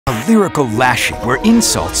A lyrical lashing where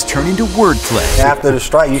insults turn into wordplay. After the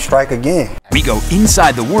strike, you strike again. We go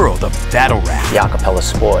inside the world of battle rap. The acapella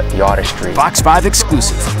sport, the artistry. Fox 5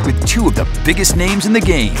 exclusive with two of the biggest names in the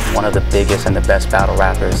game. One of the biggest and the best battle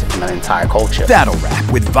rappers in the entire culture. Battle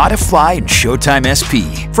Rap with Vada and Showtime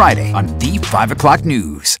SP. Friday on the 5 o'clock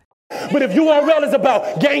news. But if URL is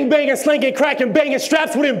about gang banging, slinging, cracking, banging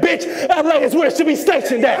straps with him, bitch, LA is where it should be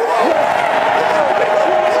stationed at.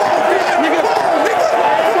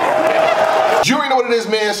 You already know what it is,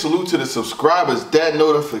 man. Salute to the subscribers, that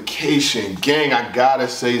notification gang. I gotta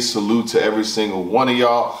say salute to every single one of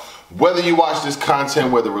y'all. Whether you watch this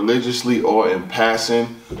content, whether religiously or in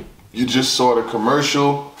passing, you just saw the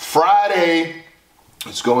commercial. Friday,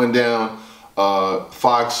 it's going down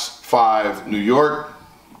Fox 5 New York.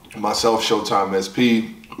 Myself, Showtime SP.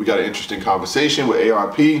 We got an interesting conversation with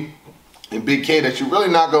ARP and Big K that you're really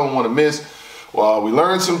not gonna want to miss. Well, we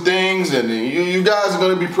learned some things, and you guys are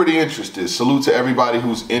going to be pretty interested. Salute to everybody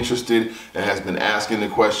who's interested and has been asking the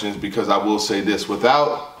questions, because I will say this,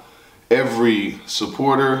 without every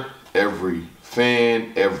supporter, every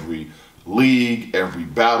fan, every league, every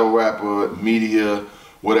battle rapper, media,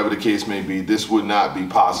 whatever the case may be, this would not be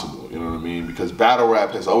possible, you know what I mean? Because battle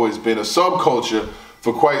rap has always been a subculture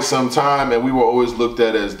for quite some time, and we were always looked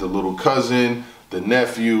at as the little cousin, the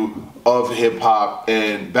nephew of hip-hop,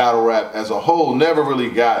 and battle rap as a whole never really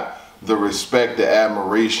got the respect, the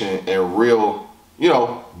admiration, and real, you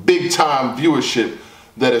know, big-time viewership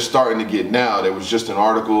that it's starting to get now. There was just an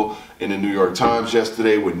article in the New York Times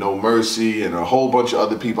yesterday with No Mercy and a whole bunch of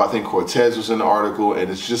other people. I think Cortez was in the article, and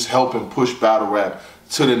it's just helping push battle rap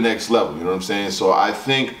to the next level, you know what I'm saying? So I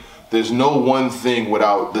think there's no one thing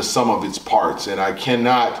without the sum of its parts, and I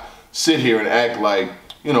cannot sit here and act like,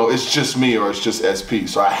 you know, it's just me or it's just SP.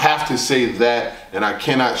 So I have to say that, and I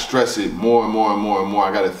cannot stress it more and more and more and more.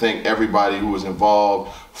 I got to thank everybody who was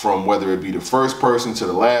involved, from whether it be the first person to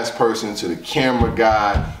the last person to the camera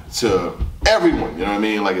guy to everyone. You know what I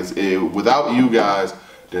mean? Like without you guys,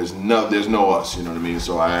 there's no us. You know what I mean?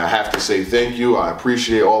 So I have to say thank you. I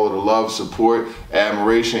appreciate all of the love, support,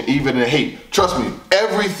 admiration, even the hate. Trust me,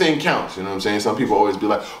 everything counts. You know what I'm saying? Some people always be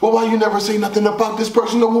like, well, why you never say nothing about this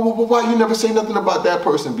person? No, why you never say nothing about that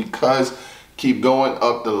person? Because keep going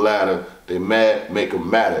up the ladder. They mad, make them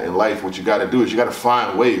matter. In life, what you got to do is you got to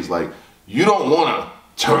find ways. Like, you don't want to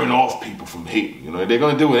turn off people from hating. You know, they're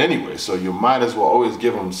going to do it anyway. So you might as well always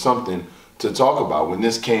give them something to talk about. When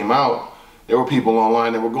this came out, there were people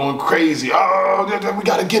online that were going crazy. Oh, we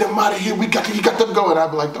got to get him out of here. You got to go. And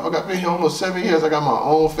I'd be like, dog, I've been here almost 7 years. I got my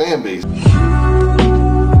own fan base.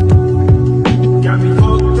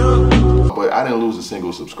 But I didn't lose a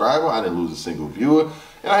single subscriber. I didn't lose a single viewer.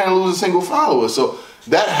 And I didn't lose a single follower. So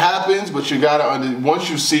that happens, but you got to, once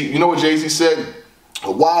you see, you know what Jay-Z said?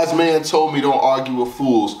 A wise man told me don't argue with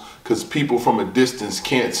fools because people from a distance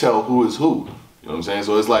can't tell who is who. You know what I'm saying?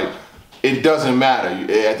 So it's like, it doesn't matter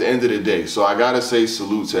at the end of the day. So I gotta say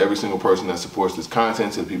salute to every single person that supports this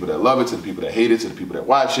content, to the people that love it, to the people that hate it, to the people that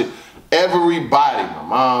watch it. Everybody, my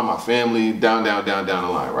mom, my family, down the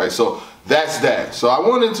line, right? So that's that. So I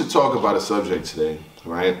wanted to talk about a subject today,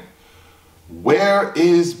 right? Where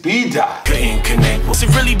is B-Dot?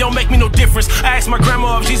 It really don't make me no difference. I asked my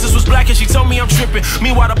grandma if Jesus was black and she told me I'm tripping.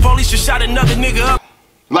 Meanwhile, the police just shot another nigga up.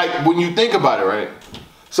 Like, when you think about it, right?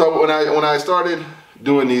 So when I started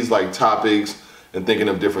doing these like topics and thinking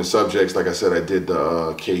of different subjects, like I said, I did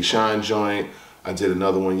the K-Shine joint. I did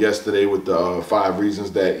another one yesterday with the 5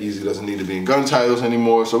 reasons that Easy doesn't need to be in gun titles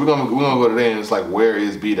anymore. So we're gonna go today, and it's like, where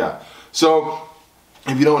is B-Dot? So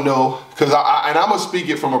if you don't know, because I'm gonna speak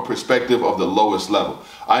it from a perspective of the lowest level.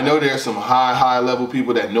 I know there's some high level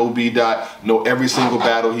people that know B-Dot, know every single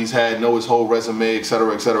battle he's had, know his whole resume,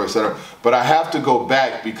 etc., etc., etc. But I have to go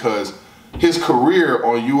back because his career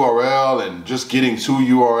on URL and just getting to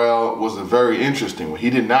URL was a very interesting one. He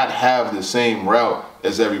did not have the same route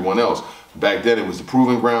as everyone else. Back then, it was the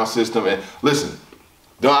Proving Ground system. And listen,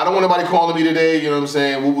 I don't want nobody calling me today, you know what I'm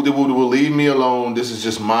saying? Will leave me alone. This is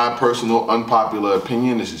just my personal, unpopular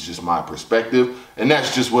opinion. This is just my perspective. And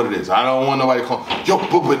that's just what it is. I don't want nobody calling, yo,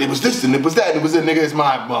 but it was this and it was that and it was that, nigga. It's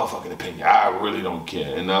my motherfucking opinion. I really don't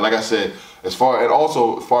care. And like I said, as far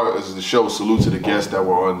as the show, salute to the guests that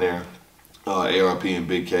were on there. ARP and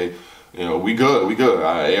Big K, you know, we good.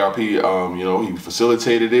 ARP, you know, he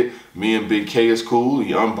facilitated it. Me and Big K is cool.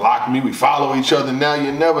 He unblocked me. We follow each other now.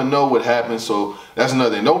 You never know what happens. So that's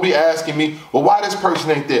another thing. Don't be asking me, well, why this person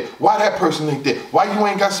ain't there? Why that person ain't there? Why you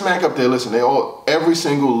ain't got Smack up there? Listen, every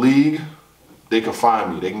single league, they can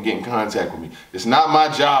find me. They can get in contact with me. It's not my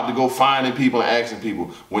job to go finding people and asking people.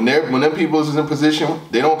 When them people is in position,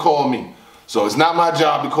 they don't call me. So it's not my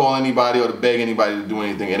job to call anybody or to beg anybody to do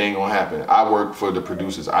anything. It ain't gonna happen. I work for the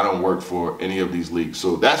producers. I don't work for any of these leagues.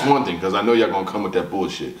 So that's one thing, because I know y'all gonna come with that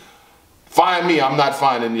bullshit. Find me, I'm not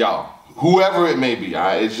finding y'all. Whoever it may be,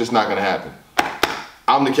 it's just not gonna happen.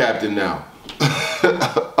 I'm the captain now.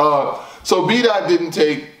 So B-Dot didn't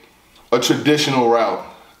take a traditional route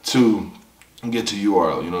to get to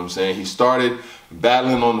URL, you know what I'm saying? He started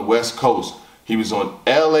battling on the West Coast. He was on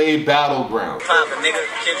LA Battleground. Poppin', nigga,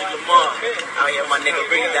 Kendrick Lamar. Out here, my nigga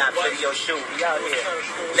B-Dot, video shoot. We out here.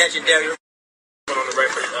 Legendary. On the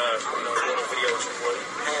record, video shoot for you.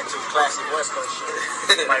 Had to classic West Coast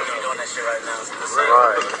shit. Might be doing that shit right now.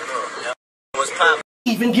 Right. What's poppin'?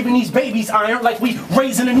 Even giving these babies iron like we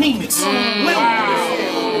raising anemics.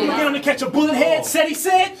 You down to catch a bullet head, said he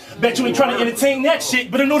said? Bet you ain't trying to entertain that shit,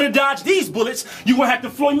 but in order to dodge these bullets, you gonna have to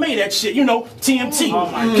Floyd May that shit, you know, TMT.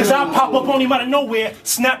 Cause I'll pop up on him out of nowhere,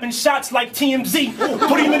 snapping shots like TMZ.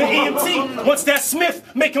 Put him in the EMT. Once that Smith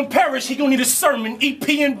make him perish, he gonna need a sermon,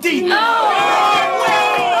 EPMD.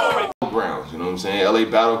 Battlegrounds, you know what I'm saying? LA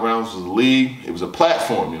Battlegrounds was a league, it was a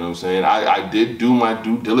platform, you know what I'm saying? I did do my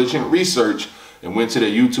due diligent research and went to their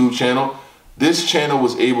YouTube channel. This channel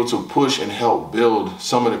was able to push and help build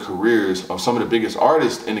some of the careers of some of the biggest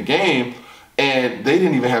artists in the game, and they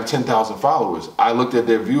didn't even have 10,000 followers. I looked at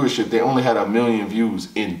their viewership, they only had 1 million views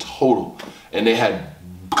in total, and they had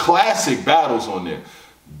classic battles on there.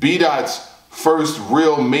 B-Dot's first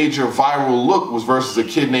real major viral look was versus a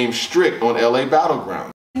kid named Strick on LA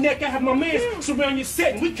Battleground. Neck, I have my mans surround your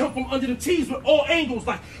set, and we come from under the T's with all angles,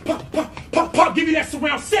 like pop, pop, pop, pop, give you that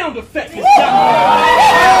surround sound effect.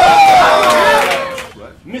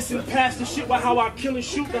 Missing past the shit about how I kill and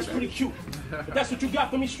shoot, that's pretty cute. But that's what you got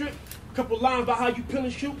for me, Strip? A couple lines about how you kill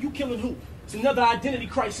and shoot, you killing who? It's another identity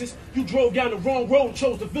crisis. You drove down the wrong road and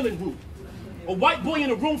chose the villain route. A white boy in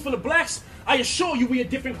a room full of blacks? I assure you we a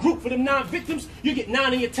different group. For them 9 victims, you get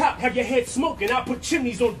 9 in your top, have your head smoking. I'll put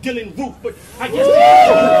chimneys on Dylan roof, but I guess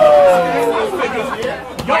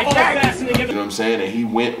you know what I'm saying? And he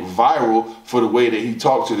went viral for the way that he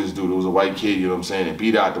talked to this dude. It was a white kid, you know what I'm saying? And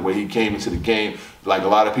B-Dot, the way he came into the game, like a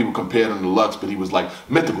lot of people compared him to Lux, but he was like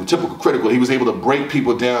mythical, typical, critical. He was able to break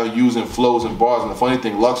people down using flows and bars. And the funny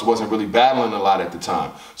thing, Lux wasn't really battling a lot at the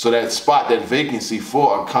time. So that spot, that vacancy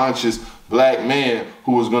for a conscious black man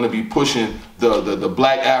who was going to be pushing the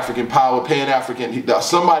black African power, Pan-African,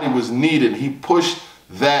 somebody was needed. He pushed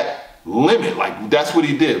that limit. Like, that's what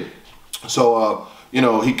he did. So, you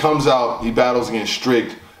know, he comes out, he battles against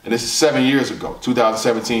Strict, and this is 7 years ago,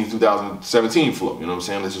 2017 flow, you know what I'm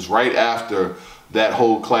saying? This is right after that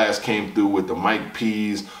whole class came through with the Mike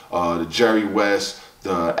P's, the Jerry West,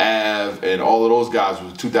 the Av, and all of those guys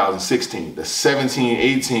was 2016. The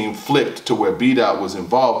 17-18 flipped to where B-Dot was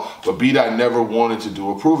involved, but B-Dot never wanted to do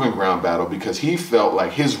a proving ground battle because he felt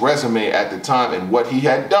like his resume at the time and what he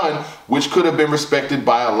had done, which could have been respected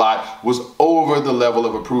by a lot, was over the level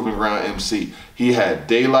of a proving ground MC. He had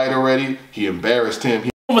Daylight already, he embarrassed him.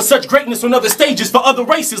 With such greatness on other stages for other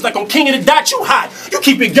races, like on King of the Dot, you hot. You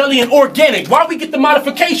keep it gully and organic. Why we get the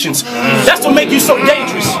modifications? That's what make you so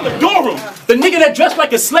dangerous. Adore him. The nigga that dressed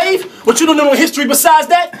like a slave? What you don't know in history besides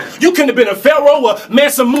that? You couldn't have been a pharaoh, a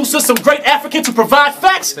Mansa Musa, some great African to provide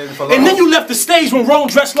facts. And then you left the stage when Rome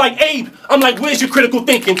dressed like Abe. I'm like, where's your critical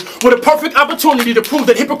thinking? With a perfect opportunity to prove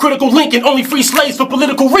that hypocritical Lincoln only free slaves for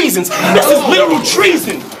political reasons. This is literal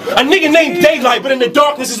treason. A nigga named Daylight, but in the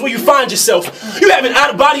darkness is where you find yourself. You having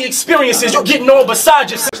out-of-body experiences, you're getting all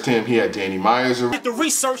beside yourself. He had Danny Myers. Did the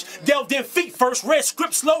research, delved in feet first, read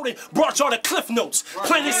scripts loaded, brought y'all the cliff notes,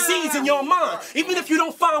 planted seeds in your mind. Even if you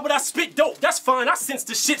don't find what I spit dope, that's fine. I sense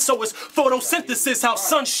the shit, so it's photosynthesis, how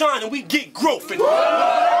sun shine and we get growth. And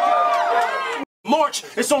March,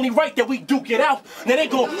 it's only right that we duke it out. Now they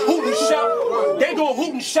gon' hoot and shout. They gon'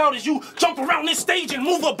 hoot and shout as you jump around this stage and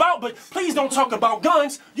move about. But please don't talk about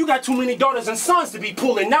guns. You got too many daughters and sons to be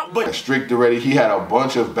pulling out. But Strict already, he had a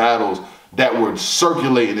bunch of battles that were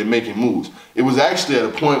circulating and making moves. It was actually at a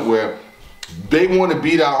point where they wanted to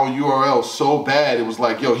beat out on URL so bad, it was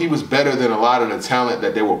like, yo, he was better than a lot of the talent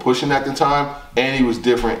that they were pushing at the time, and he was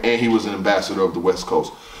different, and he was an ambassador of the West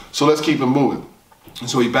Coast. So let's keep it moving.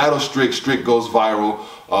 So he battles Strict, Strict goes viral.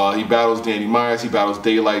 He battles Danny Myers, he battles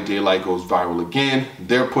Daylight, Daylight goes viral again.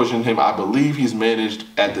 They're pushing him. I believe he's managed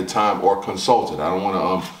at the time or consulted. I don't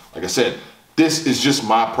want to, like I said, this is just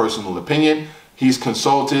my personal opinion. He's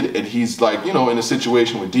consulted and he's like, you know, in a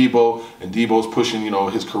situation with Debo, and Debo's pushing, you know,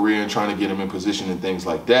 his career and trying to get him in position and things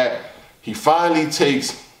like that. He finally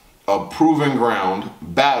takes a proven ground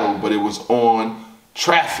battle, but it was on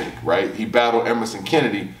traffic, right? He battled Emerson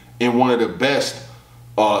Kennedy in one of the best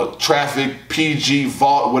Traffic, PG,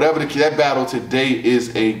 Vault, whatever that battle today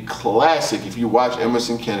is a classic. If you watch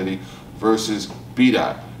Emerson Kennedy versus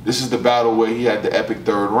B-Dot, this is the battle where he had the epic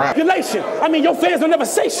third round. I mean, your fans don't never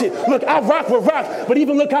say shit. Look, I rock with rock, but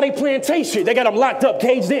even look how they playing Tay shit. They got him locked up,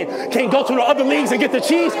 caged in. Can't go to the other leagues and get the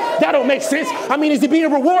cheese. That don't make sense. I mean, is he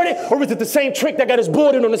being rewarded, or is it the same trick that got us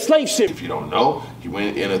boarded on the slave ship? If you don't know, he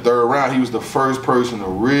went in the third round. He was the first person to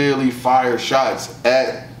really fire shots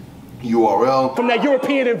at URL. From that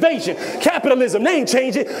European invasion. Capitalism, they ain't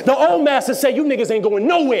changing. The old masters say you niggas ain't going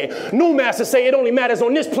nowhere. New masters say it only matters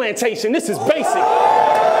on this plantation. This is basic.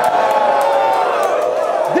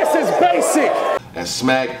 This is basic. At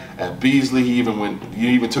Smack, at Beasley, he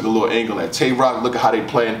even took a little angle at Tay Rock. Look at how they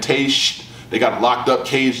playing Tay. They got him locked up,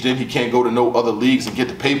 caged in. He can't go to no other leagues and get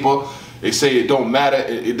the paper. They say it don't matter.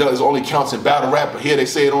 It only counts in battle rap. But here they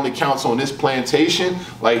say it only counts on this plantation.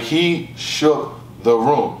 Like, he shook the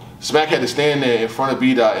room. Smack had to stand there in front of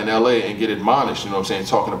B-Dot in LA and get admonished, you know what I'm saying,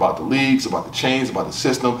 talking about the leagues, about the chains, about the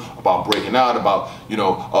system, about breaking out, about, you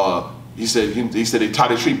know, he said they try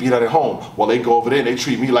to treat B-Dot at home. Well, they go over there and they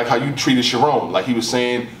treat me like how you treated Sharon. Like, he was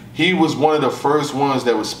saying, he was one of the first ones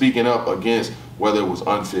that was speaking up against whether it was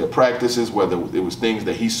unfair practices, whether it was things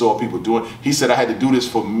that he saw people doing. He said, I had to do this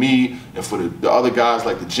for me and for the other guys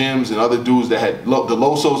like the Gyms and other dudes that had the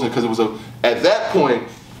Losos, because it was at that point,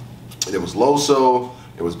 there was Loso,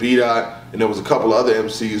 it was B-Dot, and there was a couple of other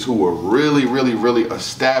MCs who were really, really, really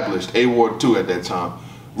established, A-Ward 2 at that time,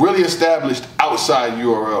 really established outside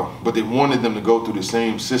URL, but they wanted them to go through the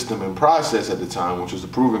same system and process at the time, which was the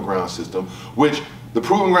Proving Ground system, which the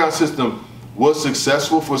Proving Ground system was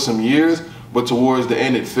successful for some years, but towards the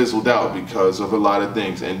end it fizzled out because of a lot of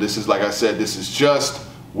things. And this is, like I said, this is just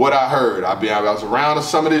what I heard. I was around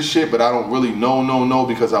some of this shit, but I don't really know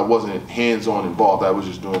because I wasn't hands-on involved. I was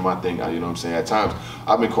just doing my thing, you know what I'm saying? At times,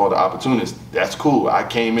 I've been called an opportunist. That's cool. I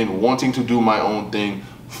came in wanting to do my own thing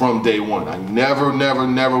from day one. I never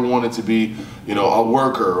wanted to be, you know, a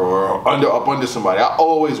worker or up under somebody. I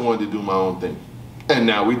always wanted to do my own thing. And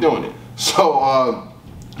now we're doing it. So,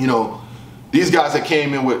 you know, these guys that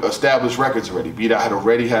came in with established records already. B-Dot had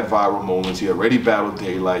already had viral moments. He already battled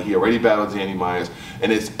Daylight. He already battled Danny Myers.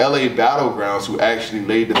 And it's LA Battlegrounds who actually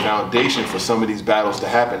laid the foundation for some of these battles to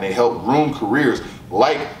happen. They helped ruin careers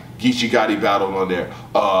like Geechee Gotti battled on there.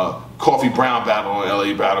 Coffee Brown battled on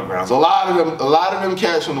LA Battlegrounds. A lot of them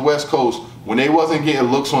cats from the West Coast, when they wasn't getting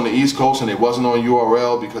looks on the East Coast and they wasn't on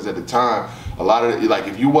URL, because at the time, a lot of, like,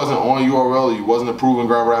 if you wasn't on URL, you wasn't a Proving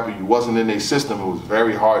Ground rapper, you wasn't in their system, it was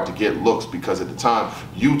very hard to get looks, because at the time,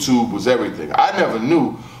 YouTube was everything. I never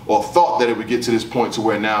knew or thought that it would get to this point to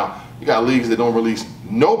where now you got leagues that don't release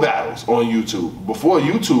no battles on YouTube. Before,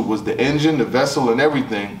 YouTube was the engine, the vessel, and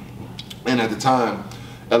everything. And at the time,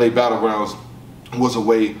 LA Battlegrounds was a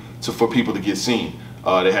way for people to get seen.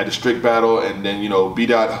 They had the strict battle, and then, you know,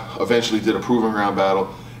 B-Dot eventually did a Proving Ground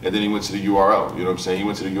battle, and then he went to the URL. You know what I'm saying? He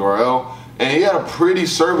went to the URL, and he had a pretty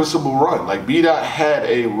serviceable run. Like, B-Dot had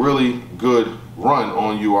a really good run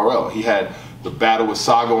on URL. He had the battle with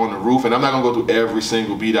Saga on the roof, and I'm not gonna go through every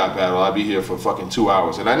single B-Dot battle. I'll be here for fucking 2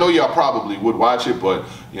 hours. And I know y'all probably would watch it, but,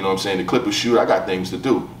 you know what I'm saying, the clip is shoot, I got things to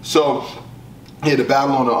do. So, he had the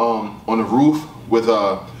battle on the roof with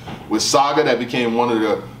Saga. That became one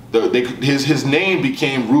of his name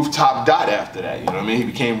became Rooftop Dot after that, you know what I mean? He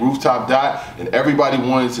became Rooftop Dot, and everybody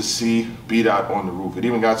wanted to see B-Dot on the roof. It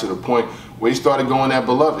even got to the point where he started going at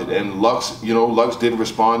Beloved, and Lux, you know, Lux did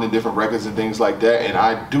respond in different records and things like that. And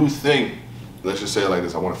I do think, let's just say it like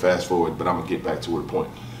this, I want to fast forward, but I'm gonna get back to the point.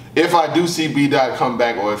 If I do see B-Dot come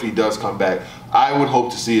back, or if he does come back, I would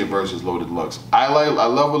hope to see it versus Loaded Lux. I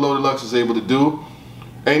love what Loaded Lux is able to do.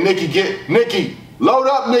 Hey, Nikki, load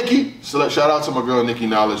up, Nikki. So shout out to my girl Nikki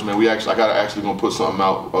Knowledge, man. I gotta actually gonna put something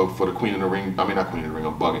out for the Queen of the Ring. I mean, not Queen of the Ring,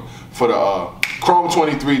 I'm bugging. For the Chrome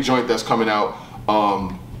 23 joint that's coming out.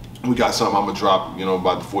 We got something I'm gonna drop, you know,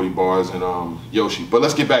 about the 40 bars and Yoshi. But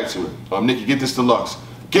let's get back to it. Nikki, get this to Lux.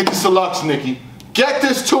 Get this to Lux, Nikki. Get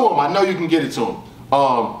this to him. I know you can get it to him.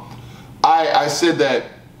 I said that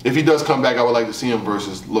if he does come back, I would like to see him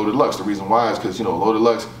versus Loaded Lux. The reason why is because, you know, Loaded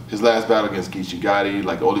Lux, his last battle against Geechee Gotti,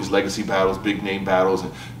 like all these legacy battles, big name battles,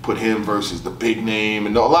 and put him versus the big name,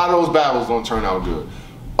 and a lot of those battles don't turn out good.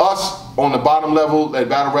 Us on the bottom level at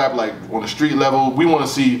battle rap, like on the street level, we want to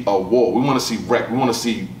see a war. We want to see wreck. We want to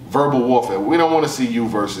see verbal warfare. We don't want to see you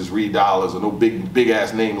versus Reed Dollars or no big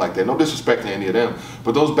ass name like that. No disrespect to any of them,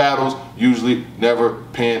 but those battles usually never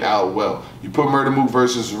pan out well. You put Murder Mook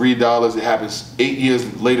versus Reed Dollars, it happens 8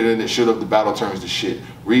 years later than it should have. The battle turns to shit.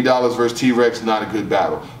 Reed Dollars versus T-Rex, not a good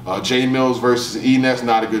battle. J Mills versus E-Ness,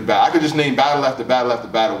 not a good battle. I could just name battle after battle after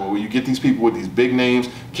battle where you get these people with these big names.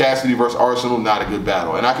 Cassidy versus Arsenal, not a good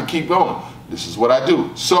battle, and I could keep going. This is what I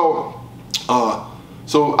do. So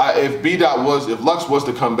if Lux was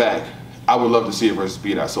to come back, I would love to see it versus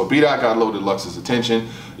B-Dot. So B-Dot got loaded Lux's attention.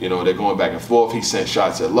 You know, they're going back and forth. He sent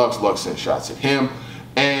shots at Lux. Lux sent shots at him.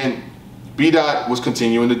 And B-Dot was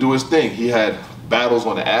continuing to do his thing. He had battles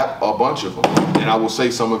on the app, a bunch of them. And I will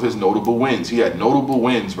say some of his notable wins. He had notable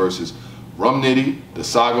wins versus Rum Nitty, The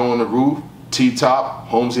Saga on the Roof, T-Top,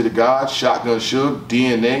 Holmesy the God, Shotgun Suge,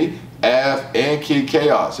 DNA, Av, and Kid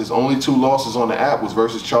Chaos. His only 2 losses on the app was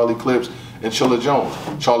versus Charlie Clips and Chilla Jones.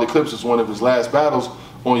 Charlie Clips was one of his last battles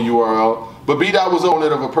on URL, but B-Dot was on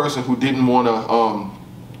it of a person who didn't want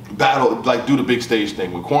to battle, like do the big stage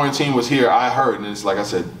thing. When quarantine was here, I heard, and it's like I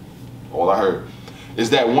said, all I heard is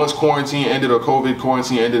that once quarantine ended or COVID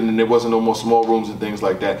quarantine ended and there wasn't no more small rooms and things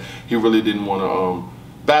like that, he really didn't want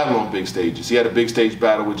to battle on big stages. He had a big stage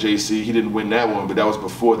battle with JC. He didn't win that one, but that was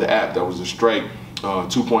before the app. That was a strike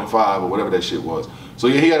 2.5 or whatever that shit was. So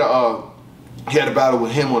yeah, he had a battle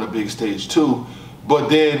with him on a big stage too. But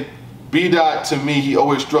then B-Dot, to me, he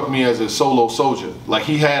always struck me as a solo soldier. Like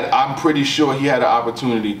I'm pretty sure he had an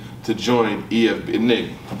opportunity to join EFB.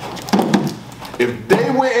 Nick, if they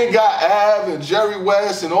went and got Av and Jerry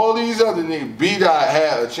West and all these other niggas, B-Dot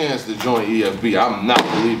had a chance to join EFB. I'm not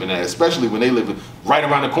believing that, especially when they live right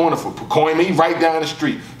around the corner for Coin Me, right down the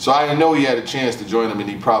street. So I know he had a chance to join them, and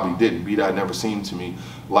he probably didn't. B-Dot never seemed to me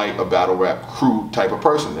like a battle rap crew type of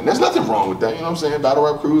person. And there's nothing wrong with that, you know what I'm saying? Battle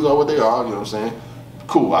rap crews are what they are, you know what I'm saying?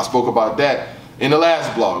 Cool, I spoke about that in the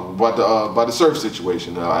last blog, about the surf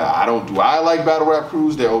situation. Do I like battle rap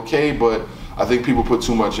crews? They're okay, but I think people put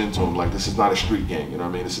too much into them. Like, this is not a street gang, you know what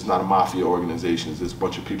I mean? This is not a mafia organization. It's just a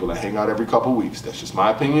bunch of people that hang out every couple weeks. That's just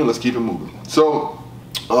my opinion. Let's keep it moving. So,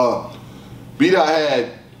 B-Dot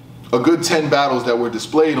had a good 10 battles that were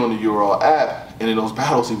displayed on the URL app, and in those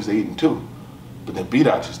battles he was 8-2. But then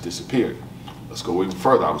B-Dot just disappeared. Let's go even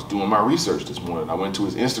further. I was doing my research this morning. I went to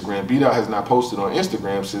his Instagram. B-Dot has not posted on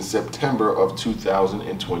Instagram since September of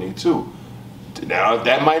 2022. Now,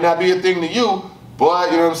 that might not be a thing to you,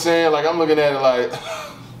 but, you know what I'm saying? Like, I'm looking at it like,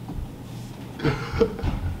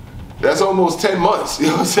 that's almost 10 months. You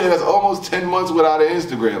know what I'm saying? That's almost 10 months without an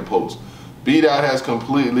Instagram post. B-Dot has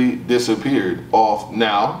completely disappeared off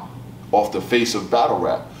the face of battle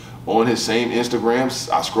rap. On his same Instagram,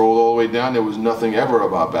 I scrolled all the way down, there was nothing ever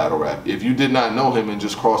about battle rap. If you did not know him and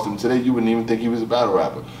just crossed him today, you wouldn't even think he was a battle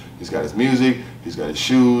rapper. He's got his music, he's got his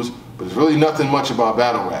shoes, but there's really nothing much about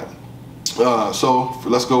battle rap. So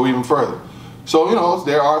let's go even further. So, you know,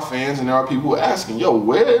 there are fans and there are people asking, yo,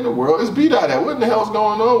 where in the world is B-Dot at? What in the hell's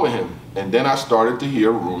going on with him? And then I started to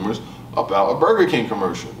hear rumors about a Burger King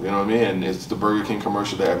commercial, you know what I mean? And it's the Burger King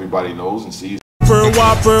commercial that everybody knows and sees.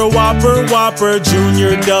 Whopper, Whopper, Whopper,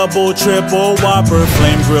 Junior, Double, Triple, Whopper,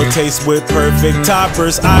 Flame Grill taste with perfect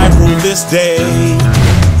toppers. I rule this day.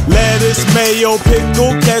 Lettuce, mayo,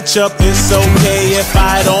 pickle, ketchup, it's okay if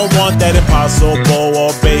I don't want that Impossible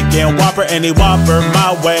or bacon Whopper, any Whopper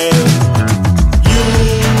my way. You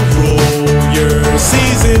rule your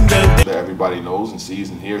season that everybody knows and sees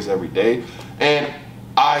and hears every day. And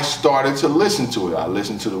I started to listen to it. I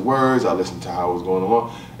listened to the words, I listened to how it was going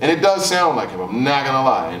on, and it does sound like him, I'm not gonna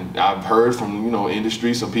lie. And I've heard from, you know,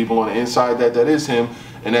 industry, some people on the inside that is him,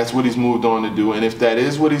 and that's what he's moved on to do. And if that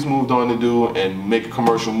is what he's moved on to do and make a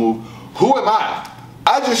commercial move, who am I?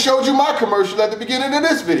 I just showed you my commercial at the beginning of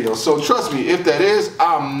this video. So trust me, if that is,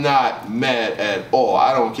 I'm not mad at all.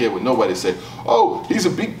 I don't care what nobody say. Oh, he's a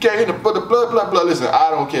BK and a blah, blah, blah, blah. Listen, I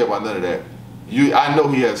don't care about none of that. I know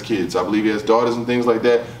he has kids. I believe he has daughters and things like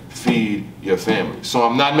that. Feed your family. So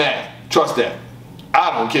I'm not mad. Trust that.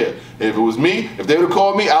 I don't care. If it was me, if they would have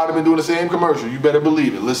called me, I would have been doing the same commercial. You better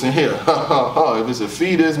believe it. Listen here. If it's a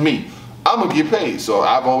feed, it's me. I'm going to get paid. So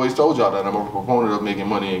I've always told y'all that I'm a proponent of making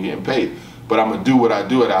money and getting paid. But I'm going to do what I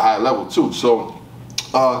do at a high level too. So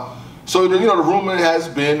you know, the rumor has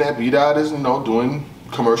been that B-Dot is, you know, doing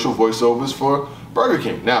commercial voiceovers for Burger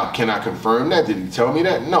King. Now, can I confirm that? Did he tell me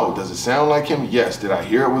that? No. Does it sound like him? Yes. Did I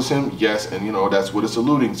hear it was him? Yes. And, you know, that's what it's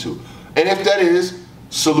alluding to. And if that is,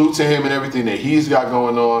 salute to him and everything that he's got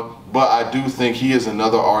going on. But I do think he is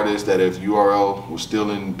another artist that if URL was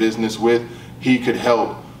still in business with, he could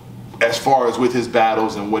help as far as with his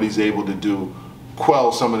battles and what he's able to do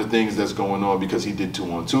quell some of the things that's going on because he did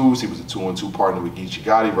 2-on-2s. He was a 2-on-2 partner with Geechee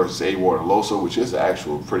Gotti versus A-Ward and Loso, which is an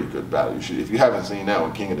actual pretty good battle. You should, if you haven't seen that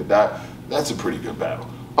on King of the Dot, that's a pretty good battle.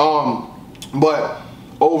 But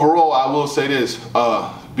overall, I will say this: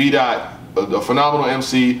 B-Dot, a phenomenal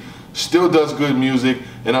MC, still does good music,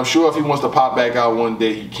 and I'm sure if he wants to pop back out one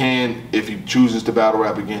day, he can. If he chooses to battle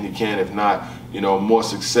rap again, he can. If not, you know, more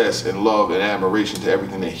success and love and admiration to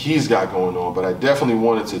everything that he's got going on. But I definitely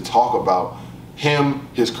wanted to talk about him,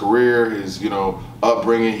 his career, his, you know,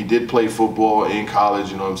 upbringing. He did play football in college,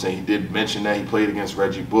 you know what I'm saying? He did mention that he played against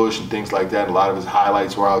Reggie Bush and things like that. A lot of his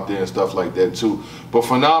highlights were out there and stuff like that too. But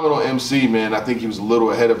phenomenal MC, man. I think he was a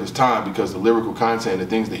little ahead of his time because the lyrical content and the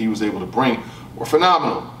things that he was able to bring were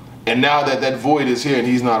phenomenal. And now that that void is here and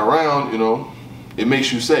he's not around, you know, it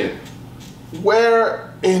makes you say,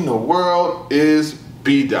 where in the world is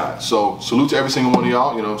B-Dot? So salute to every single one of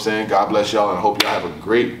y'all, you know what I'm saying? God bless y'all and I hope y'all have a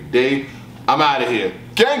great day. I'm out of here.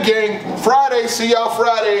 Gang, gang. Friday. See y'all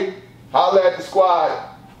Friday. Holla at the squad.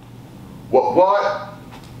 What?